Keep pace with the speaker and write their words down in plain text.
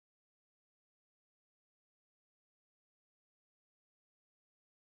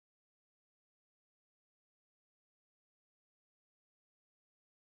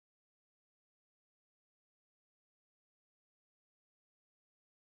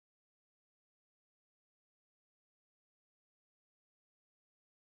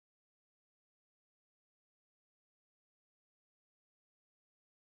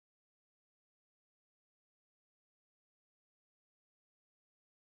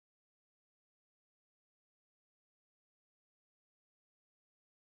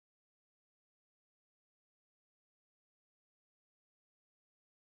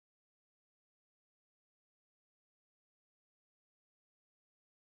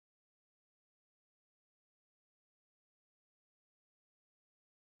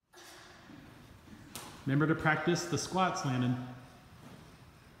Remember to practice the squats, Landon.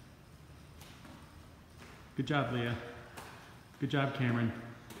 Good job, Leah. Good job, Cameron.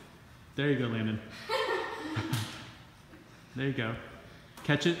 There you go, Landon. There you go.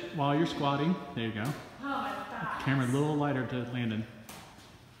 Catch it while you're squatting. There you go. Oh my God. Cameron, a little lighter to Landon.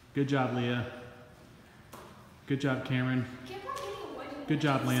 Good job, Leah. Good job, Cameron. Good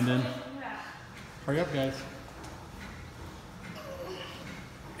job, Landon. Hurry up, guys.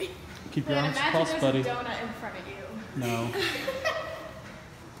 Keep your arms crossed, buddy. There's a donut in front of you. No.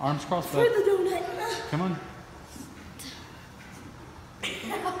 Arms crossed, buddy. For the donut. Come on.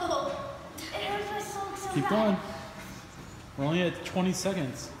 Keep going. We're only at 20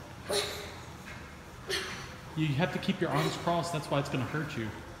 seconds. You have to keep your arms crossed. That's why it's going to hurt you.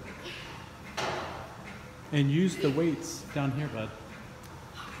 And use the weights down here, bud.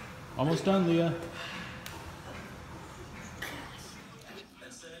 Almost done, Leah.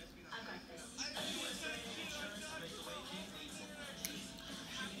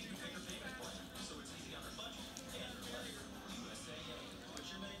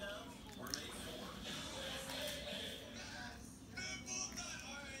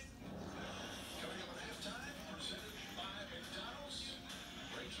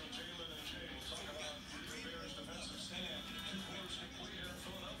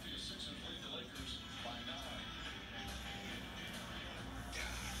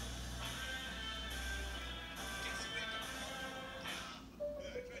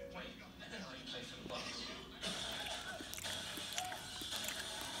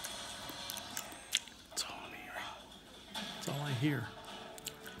 That's all I hear.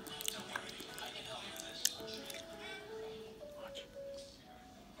 Watch.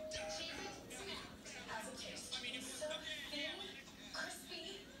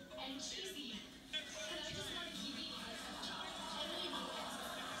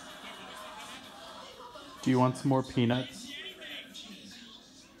 Do you want some more peanuts?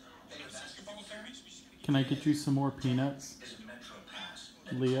 Can I get you some more peanuts?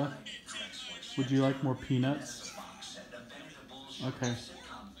 Leah, would you like more peanuts? Okay.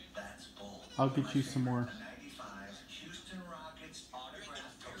 I'll get you some more.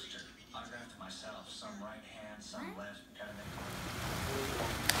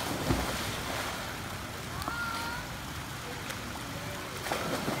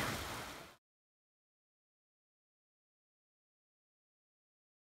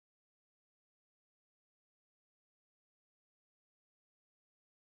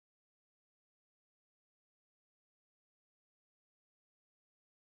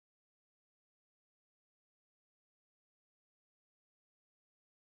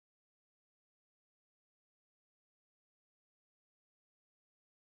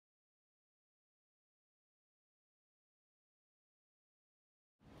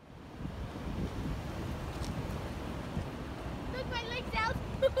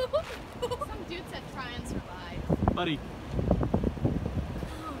 Some dude said try and survive. Buddy,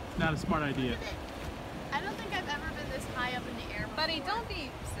 not a smart idea. I don't think I've ever been this high up in the air before. Buddy, don't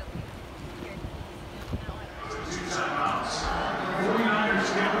be silly. Tucson House.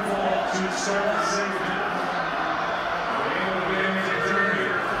 49ers get the ball to start the second half. The game will begin in the third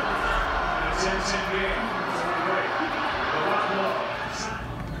year. It's a 10-10 game.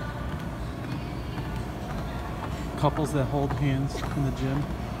 Couples that hold hands in the gym,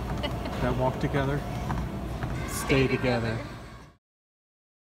 that walk together, stay together.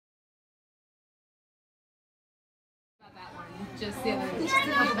 Just the other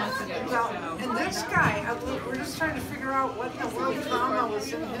couple months ago. Well, and this guy, we're just trying to figure out what the world trauma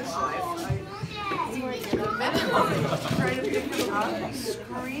was in his life. The minute trying to pick him up, he's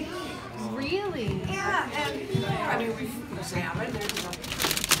screaming. Really? Yeah, and I mean, we've examined it.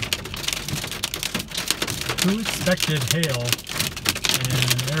 Who expected hail in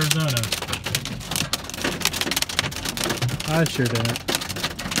Arizona? I sure didn't.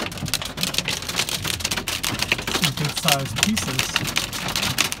 Some good sized pieces.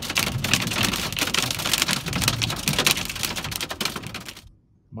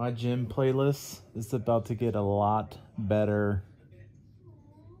 My gym playlist is about to get a lot better.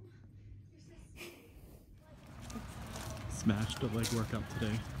 Smashed a leg workout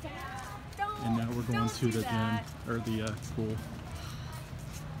today. And now we're going to the gym, or the pool.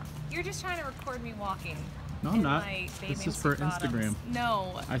 You're just trying to record me walking. No, I'm not. This is for Instagram.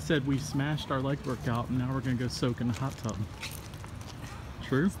 No. I said we smashed our leg workout and now we're going to go soak in the hot tub.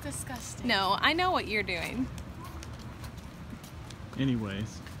 True? It's disgusting. No, I know what you're doing.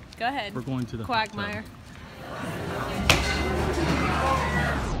 Anyways. Go ahead. We're going to the Quagmire. Hot tub.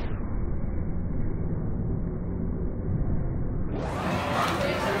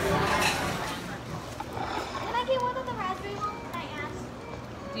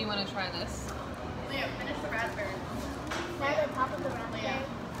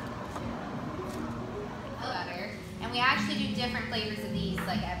 And we actually do different flavors of these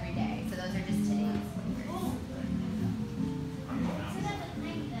like every day. So those are just today's flavors.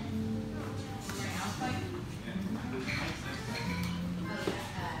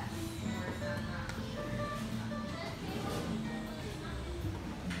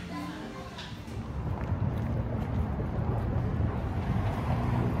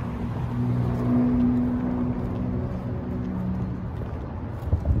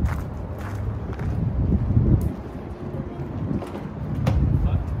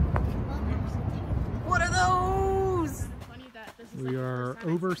 We are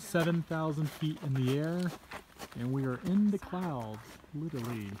over 7,000 feet in the air, and we are in the clouds,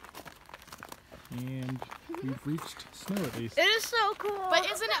 literally. And we've reached snow at least. It is so cool. But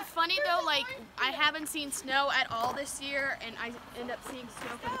isn't it funny though, like I haven't seen snow at all this year and I end up seeing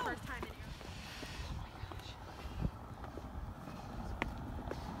snow for the first time in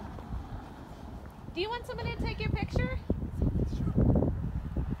Do you want somebody to take your picture?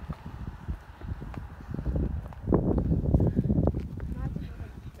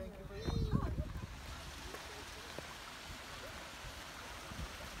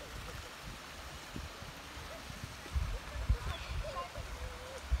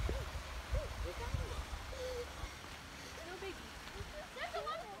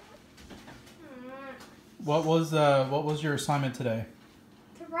 What was your assignment today?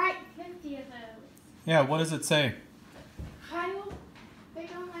 To write 50 of those. Yeah, what does it say? I will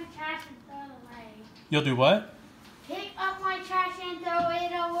pick up my trash and throw it away. You'll do what? Pick up my trash and throw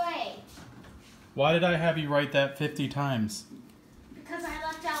it away. Why did I have you write that 50 times? Because I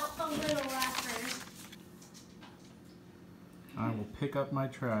left out a little wrapper. I will pick up my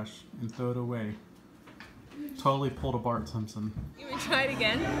trash and throw it away. Totally pulled a Bart Simpson. You want to try it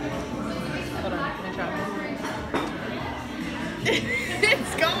again? Hold on, can I try it?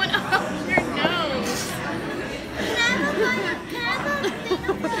 It's going up your nose. Can I have a thing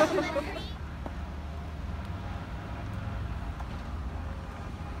of water?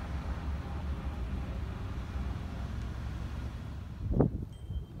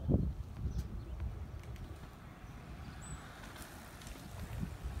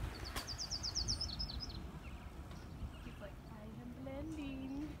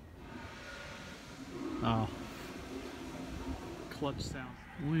 Oh. Clutch sound.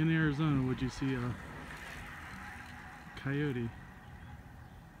 Only in Arizona would you see a coyote.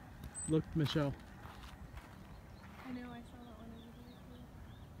 Look, Michelle. I know, I saw that one over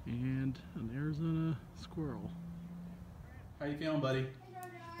there. And an Arizona squirrel. How you feeling, buddy?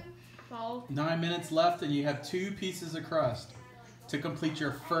 9 minutes left and you have 2 pieces of crust to complete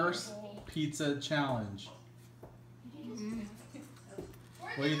your first pizza challenge.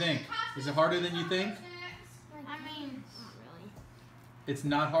 What do you think? Is it harder than you think? I mean, not really. It's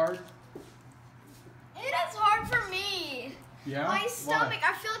not hard? It is hard for me. Yeah? My Why? stomach,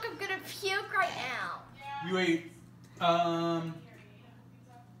 I feel like I'm gonna puke right now. You ate,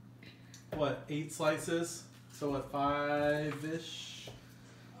 what, 8 slices? So what, 5-ish?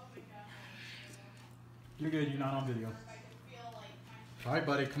 You're good, you're not on video. Alright,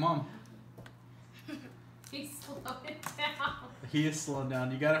 buddy, come on. He slowed it down. He is slowing down.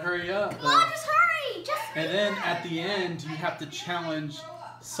 You gotta hurry up. Come on, just hurry. Just And then at the end, you have to challenge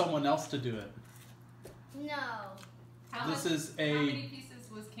someone else to do it. No. This is How many a, pieces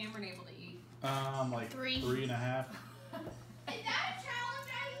was Cameron able to eat? like 3. 3.5. Is that a challenge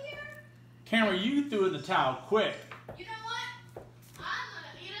right here? Cameron, you threw in the towel, quick. You know what? I'm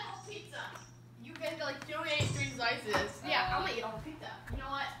gonna eat a whole pizza. You guys are like, you only ate 3 slices. Yeah, I'm gonna eat a whole pizza. You know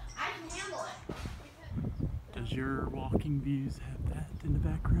what? I can handle it. Does your walking views have that in the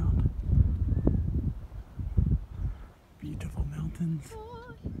background? Beautiful mountains.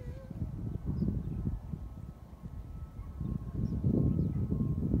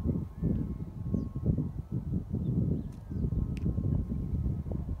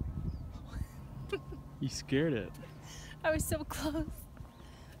 You scared it. I was so close.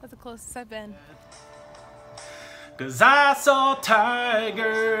 That's the closest I've been. 'Cause I saw a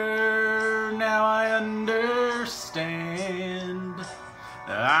tiger, now I understand.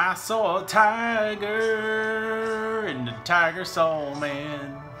 I saw a tiger, and the tiger saw a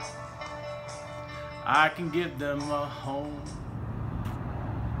man. I can give them a home.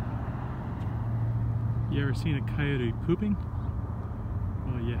 You ever seen a coyote pooping?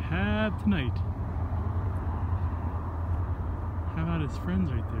 Well, you have tonight. How about his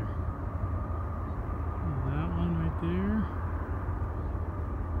friends right there? That one right there.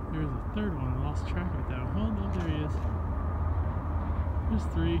 There's a third one. I lost track of that one. Oh, there he is. There's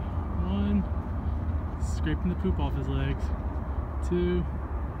 3. 1. Scraping the poop off his legs. 2.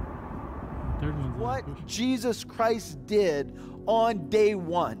 third one's what Jesus Christ did on day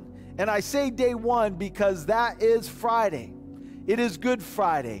one. And I say day one because that is Friday. It is Good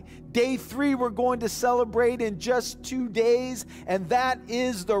Friday. Day 3 we're going to celebrate in just 2 days, and that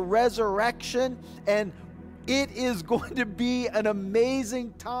is the resurrection, and it is going to be an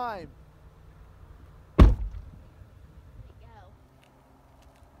amazing time.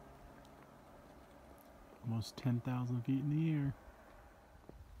 Almost 10,000 feet in the air.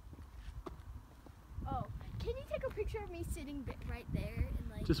 Oh, can you take a picture of me sitting right there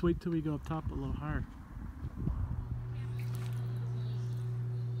and like? Just wait till we go up top a little higher.